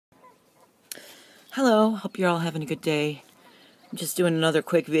Hello, hope you're all having a good day. I'm just doing another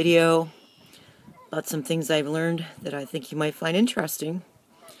quick video about some things I've learned that I think you might find interesting.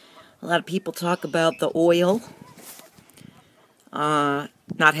 A lot of people talk about the oil, not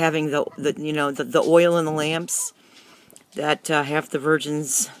having the oil in the lamps that half the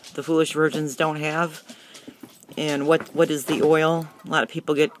virgins, the foolish virgins, don't have. And what is the oil? A lot of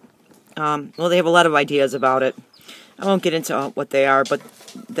people get, well, they have a lot of ideas about it. I won't get into what they are, but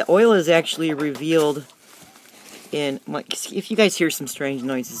the oil is actually revealed in, if you guys hear some strange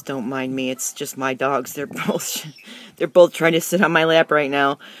noises, don't mind me. It's just my dogs. They're both trying to sit on my lap right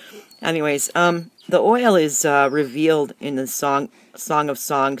now. Anyways, the oil is revealed in the Song of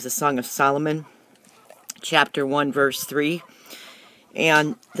Songs, the Song of Solomon, chapter 1, verse 3.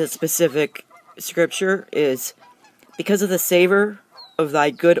 And the specific scripture is, because of the savor of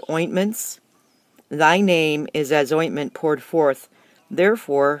thy good ointments, thy name is as ointment poured forth.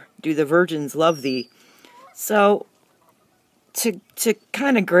 Therefore do the virgins love thee. So, to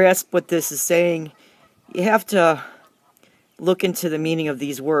kind of grasp what this is saying, you have to look into the meaning of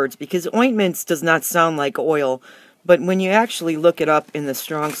these words, because ointments does not sound like oil, but when you actually look it up in the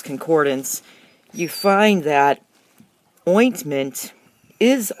Strong's Concordance, you find that ointment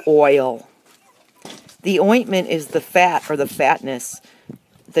is oil. The ointment is the fat, or the fatness,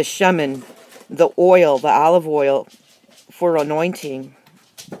 the shemen, the oil, the olive oil for anointing.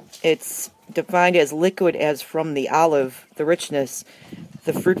 It's defined as liquid as from the olive, the richness,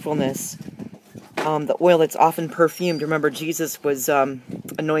 the fruitfulness. The oil that's often perfumed. Remember, Jesus was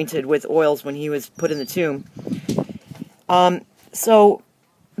anointed with oils when he was put in the tomb. So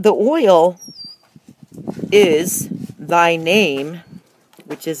the oil is thy name,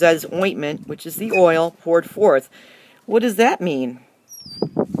 which is as ointment, which is the oil poured forth. What does that mean?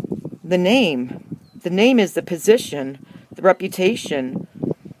 The name. The name is the position, the reputation,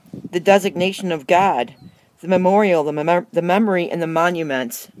 the designation of God, the memorial, the memory, and the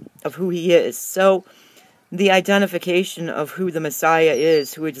monument of who he is. So, the identification of who the Messiah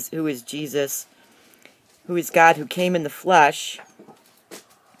is, who is Jesus, who is God, who came in the flesh,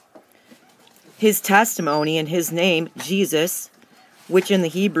 his testimony and his name, Jesus, which in the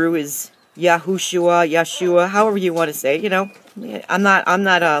Hebrew is Yahushua, Yeshua, however you want to say it. You know, I'm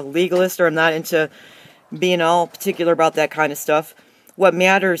not a legalist, or I'm not into being all particular about that kind of stuff. What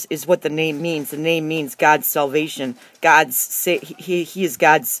matters is what the name means. The name means God's salvation. He's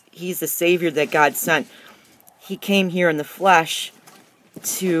the Savior that God sent. He came here in the flesh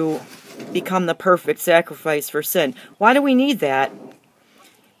to become the perfect sacrifice for sin. Why do we need that?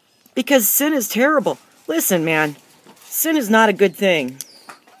 Because sin is terrible. Listen, man, sin is not a good thing.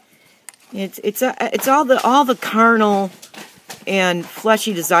 It's all the carnal and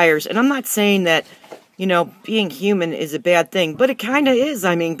fleshy desires. And I'm not saying that, you know, being human is a bad thing, but it kind of is.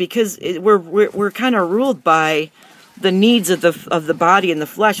 I mean, because we're kind of ruled by the needs of the body and the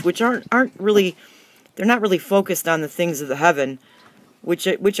flesh, which aren't really, they're not really focused on the things of the heaven, which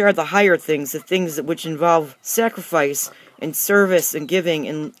are the higher things, the things which involve sacrifice and service and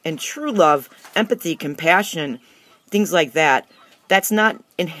giving and true love, empathy, compassion, things like that. That's not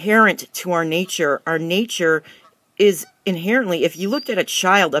inherent to our nature. Our nature is inherently, if you looked at a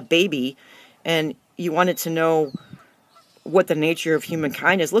child, a baby, and you wanted to know what the nature of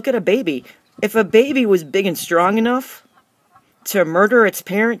humankind is, look at a baby. If a baby was big and strong enough to murder its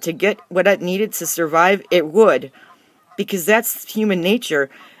parent to get what it needed to survive, it would. Because that's human nature.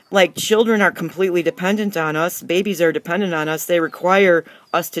 Like, children are completely dependent on us. Babies are dependent on us. They require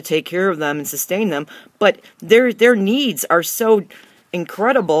us to take care of them and sustain them. But their needs are so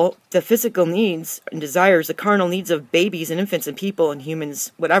incredible. The physical needs and desires, the carnal needs of babies and infants and people and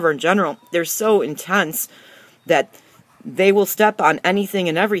humans, whatever in general, they're so intense that they will step on anything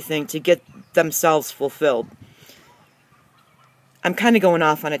and everything to get themselves fulfilled. I'm kind of going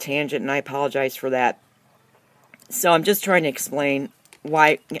off on a tangent, and I apologize for that. So I'm just trying to explain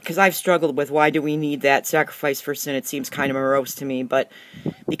why, because I've struggled with why do we need that sacrifice for sin. It seems kind of morose to me, but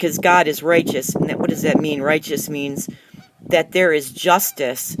because God is righteous. And what does that mean? Righteous means that there is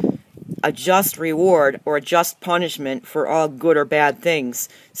justice, a just reward, or a just punishment for all good or bad things.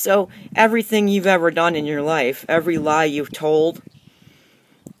 So everything you've ever done in your life, every lie you've told,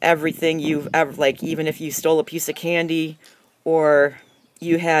 everything you've ever, like, even if you stole a piece of candy or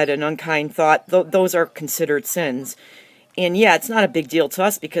you had an unkind thought, those are considered sins. And yeah, it's not a big deal to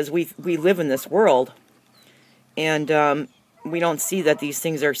us because we live in this world, and we don't see that these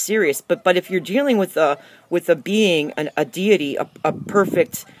things are serious. But if you're dealing with a being, a deity, a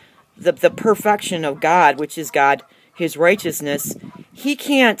perfect, the perfection of God, which is God, His righteousness, He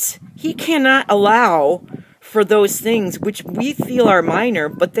cannot allow for those things which we feel are minor,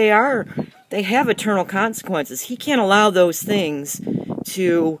 but they are they have eternal consequences. He can't allow those things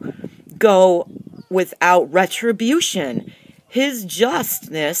to go without retribution. His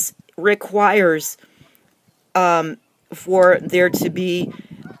justness requires for there to be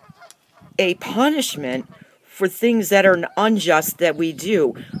a punishment for things that are unjust that we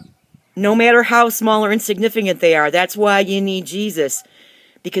do, no matter how small or insignificant they are. That's why you need Jesus,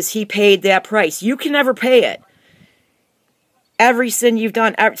 because he paid that price. You can never pay it. Every sin you've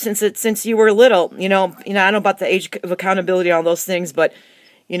done since you were little, I don't know about the age of accountability and all those things, but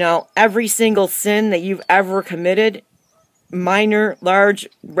every single sin that you've ever committed, minor, large,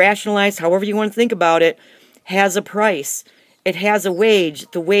 rationalized, however you want to think about it, has a price. It has a wage.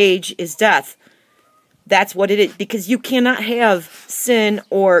 The wage is death. That's what it is, because you cannot have sin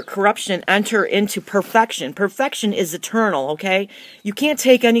or corruption enter into perfection. Perfection is eternal, okay? You can't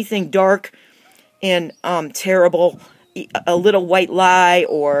take anything dark and terrible, a little white lie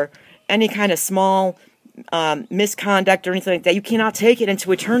or any kind of small misconduct or anything like that. You cannot take it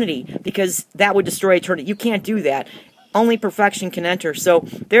into eternity, because that would destroy eternity. You can't do that. Only perfection can enter. So,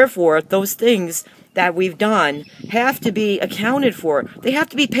 therefore, those things that we've done have to be accounted for. They have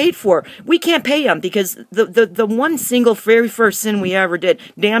to be paid for. We can't pay them, because the one single very first sin we ever did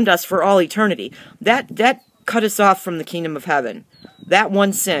damned us for all eternity. That cut us off from the kingdom of heaven. That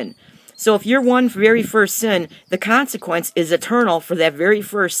one sin. So if your one very first sin, the consequence is eternal for that very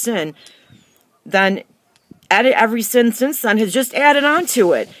first sin, then every sin since then has just added on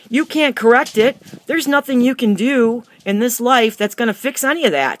to it. You can't correct it. There's nothing you can do in this life that's going to fix any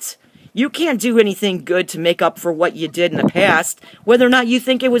of that. You can't do anything good to make up for what you did in the past. Whether or not you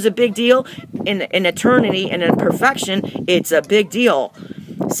think it was a big deal, in eternity and in perfection, it's a big deal.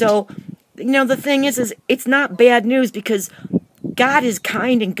 So, the thing is it's not bad news, because God is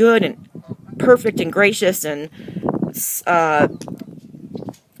kind and good and perfect and gracious and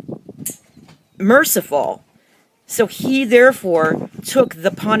merciful. So he, therefore, took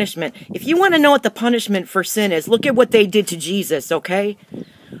the punishment. If you want to know what the punishment for sin is, look at what they did to Jesus, okay?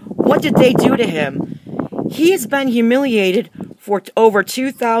 What did they do to him? He has been humiliated for over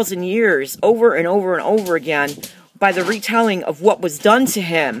 2,000 years, over and over and over again, by the retelling of what was done to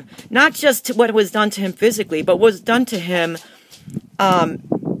him. Not just what was done to him physically, but what was done to him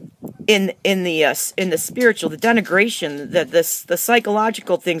in the spiritual, the denigration, the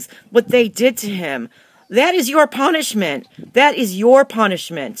psychological things, what they did to him. That is your punishment. That is your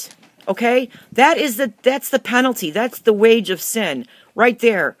punishment. Okay? That's the penalty. That's the wage of sin. Right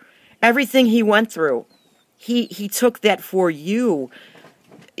there. Everything he went through. He took that for you.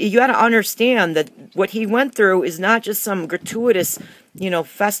 You got to understand that what he went through is not just some gratuitous,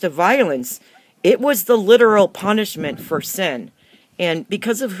 fest of violence. It was the literal punishment for sin. And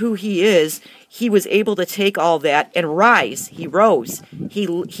because of who he is, he was able to take all that and rise. He rose.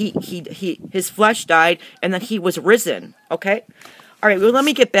 His flesh died, and then he was risen. Okay? All right, well, let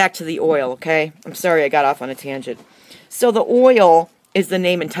me get back to the oil, okay? I'm sorry I got off on a tangent. So the oil is the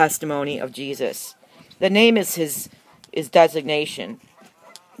name and testimony of Jesus. The name is his designation.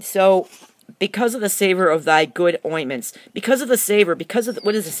 So, because of the savor of thy good ointments, because of the savor,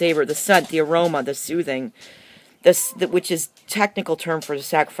 what is the savor? The scent, the aroma, the soothing, which is technical term for the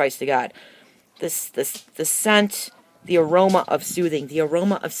sacrifice to God. The scent, the aroma of soothing,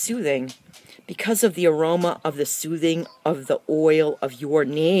 because of the aroma of the soothing of the oil of your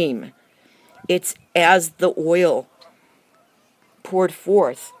name. It's as the oil poured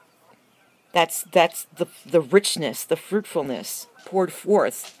forth. That's the richness, the fruitfulness poured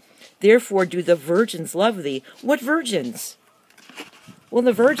forth. Therefore do the virgins love thee. What virgins? Well,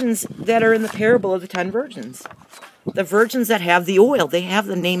 the virgins that are in the parable of the 10 virgins. The virgins that have the oil. They have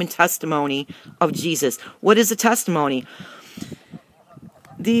the name and testimony of Jesus. What is a testimony?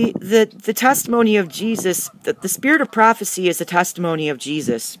 The testimony of Jesus, the spirit of prophecy is a testimony of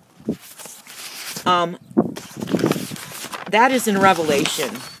Jesus. That is in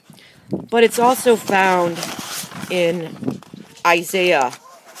Revelation. But it's also found in Isaiah.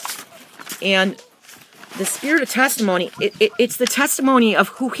 And the spirit of testimony, it's the testimony of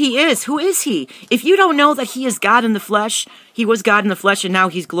who he is. Who is he? If you don't know that he is God in the flesh, he was God in the flesh and now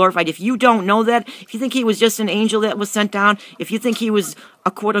he's glorified. If you don't know that, if you think he was just an angel that was sent down, if you think he was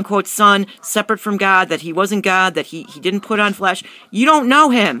a quote-unquote son separate from God, that he wasn't God, that he didn't put on flesh, you don't know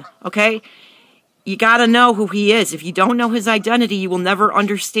him, okay? You got to know who he is. If you don't know his identity, you will never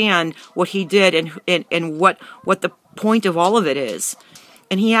understand what he did and what the point of all of it is.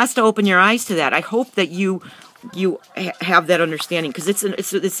 And he has to open your eyes to that. I hope that you have that understanding, because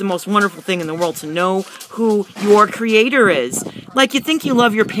it's the most wonderful thing in the world to know who your creator is. Like, you think you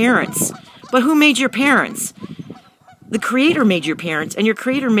love your parents, but who made your parents? The Creator made your parents, and your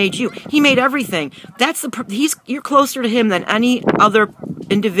Creator made you. He made everything. You're closer to Him than any other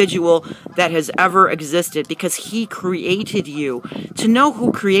individual that has ever existed, because He created you. To know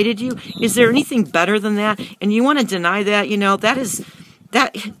who created you, is there anything better than that? And you want to deny that?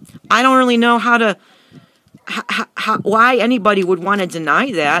 That I don't really know why anybody would want to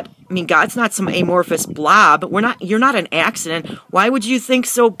deny that. I mean, God's not some amorphous blob. You're not an accident. Why would you think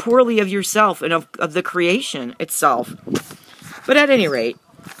so poorly of yourself and of the creation itself? But at any rate,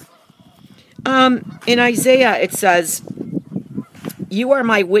 in Isaiah it says, "You are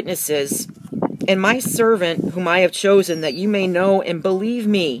my witnesses, and my servant whom I have chosen, that you may know and believe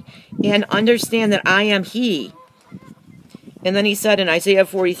me, and understand that I am He." And then he said in Isaiah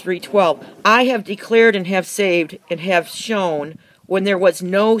 43:12, "I have declared and have saved and have shown when there was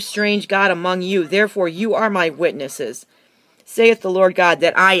no strange God among you. Therefore you are my witnesses, saith the Lord God,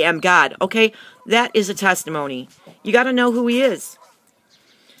 that I am God." Okay, that is a testimony. You got to know who He is.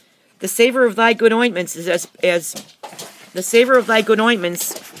 The savor of thy good ointments is as the savor of thy good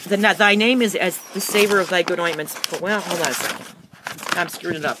ointments. Thy name is as the savor of thy good ointments. Well, hold on a second. I'm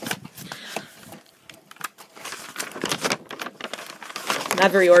screwing it up.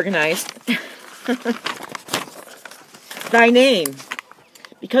 Not very organized. Thy name,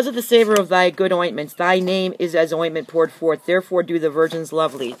 because of the savor of thy good ointments, thy name is as ointment poured forth. Therefore do the virgins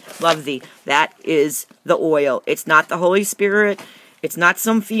love thee. That is the oil. It's not the Holy Spirit. It's not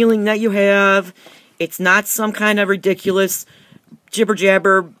some feeling that you have. It's not some kind of ridiculous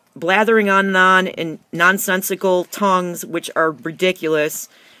jibber-jabber, blathering on and on in nonsensical tongues, which are ridiculous.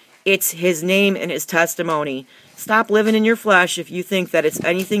 It's His name and His testimony. Stop living in your flesh if you think that it's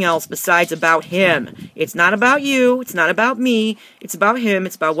anything else besides about Him. It's not about you. It's not about me. It's about Him.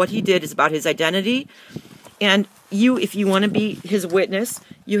 It's about what He did. It's about His identity. And you, if you want to be His witness,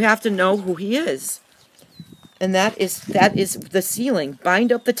 you have to know who He is. And that is the sealing.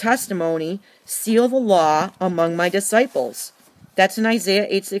 Bind up the testimony, seal the law among my disciples. That's in Isaiah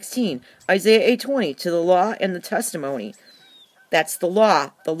 8:16. Isaiah 8:20, to the law and the testimony. That's the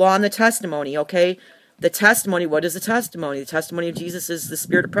law and the testimony, okay? The testimony, what is the testimony? The testimony of Jesus is the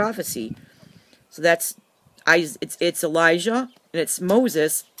spirit of prophecy. So it's Elijah and it's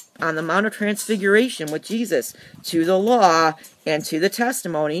Moses on the Mount of Transfiguration with Jesus, to the law and to the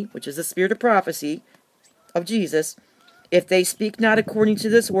testimony, which is the spirit of prophecy of Jesus. If they speak not according to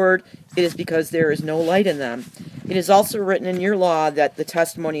this word, it is because there is no light in them. It is also written in your law that the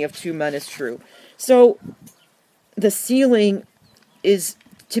testimony of two men is true. So the sealing is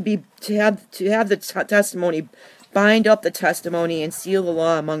to have the testimony, bind up the testimony and seal the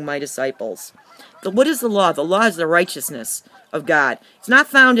law among my disciples. But what is the law? The law is the righteousness of God. It's not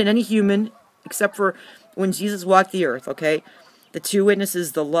found in any human except for when Jesus walked the earth, okay? The two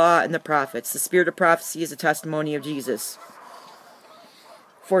witnesses, the law and the prophets. The spirit of prophecy is a testimony of Jesus.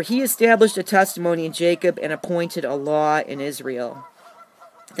 For He established a testimony in Jacob and appointed a law in Israel.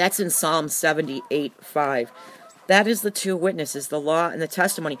 That's in Psalm 78:5. That is the two witnesses, the law and the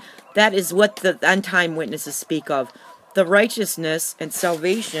testimony. That is what the end-time witnesses speak of. The righteousness and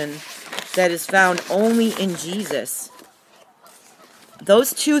salvation that is found only in Jesus.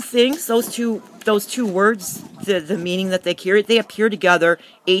 Those two things, those two words, the meaning that they carry, they appear together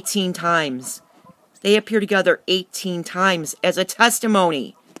 18 times. They appear together 18 times as a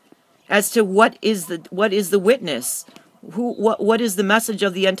testimony as to what is the witness. What is the message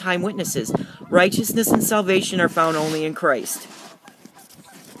of the end-time witnesses? Righteousness and salvation are found only in Christ.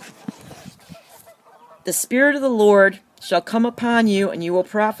 The Spirit of the Lord shall come upon you, and you will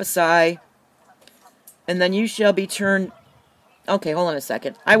prophesy, and then you shall be turned... Okay, hold on a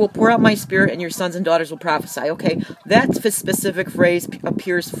second. I will pour out my Spirit, and your sons and daughters will prophesy. Okay, that specific phrase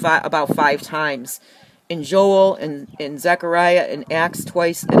appears about 5 times. In Joel, in Zechariah, in Acts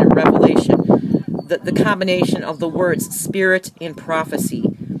twice, and in Revelation. The combination of the words spirit and prophecy.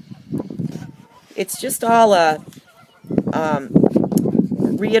 It's just all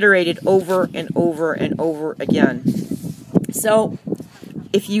reiterated over and over and over again. So,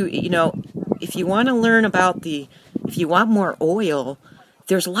 if you want to learn about if you want more oil,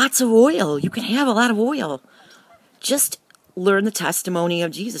 there's lots of oil. You can have a lot of oil. Just learn the testimony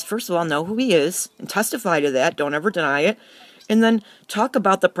of Jesus. First of all, know who He is and testify to that. Don't ever deny it. And then talk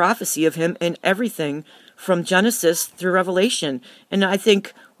about the prophecy of Him and everything from Genesis through Revelation. And I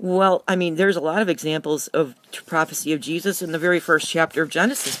think, there's a lot of examples of prophecy of Jesus in the very first chapter of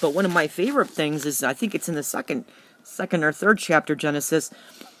Genesis. But one of my favorite things is, I think it's in the second or third chapter of Genesis,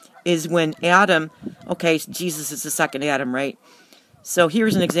 is when Adam, okay, Jesus is the second Adam, right? So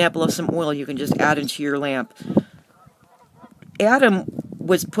here's an example of some oil you can just add into your lamp. Adam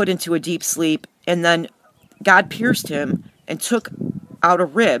was put into a deep sleep, and then God pierced him and took out a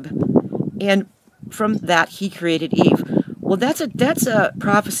rib, and from that he created Eve. Well, that's a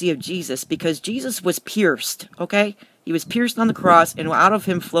prophecy of Jesus, because Jesus was pierced, okay? He was pierced on the cross, and out of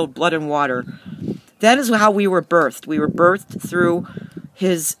him flowed blood and water. That is how we were birthed. We were birthed through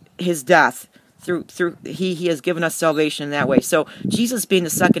his death. Through he has given us salvation in that way. So Jesus being the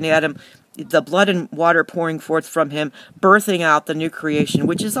second Adam, the blood and water pouring forth from him, birthing out the new creation,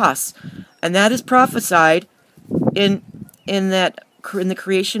 which is us. And that is prophesied in the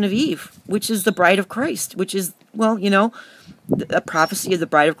creation of Eve, which is the bride of Christ, which is, well, you know, a prophecy of the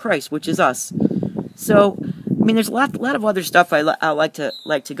bride of Christ, which is us. So, I mean, there's a lot of other stuff I like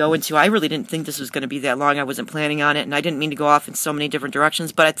to go into. I really didn't think this was going to be that long. I wasn't planning on it, and I didn't mean to go off in so many different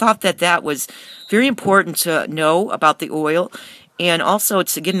directions. But I thought that was very important to know about the oil, and also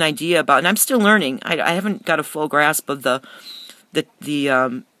to get an idea about. And I'm still learning. I haven't got a full grasp of the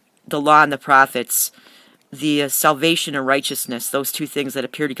law and the prophets, the salvation and righteousness. Those two things that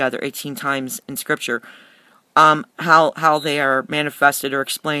appear together 18 times in Scripture. How they are manifested or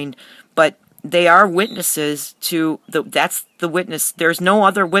explained, but they are witnesses to that's the witness. There's no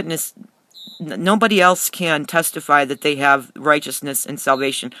other witness. Nobody else can testify that they have righteousness and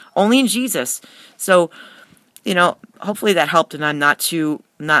salvation. Only in Jesus. So, you know, hopefully that helped, and I'm not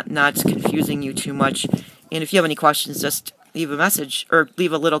confusing you too much. And if you have any questions, just leave a message or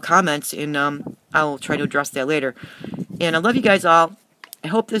leave a little comment, and I'll try to address that later. And I love you guys all. I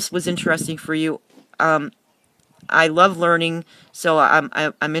hope this was interesting for you. I love learning, so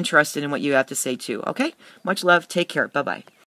I'm interested in what you have to say too. Okay? Much love. Take care. Bye-bye.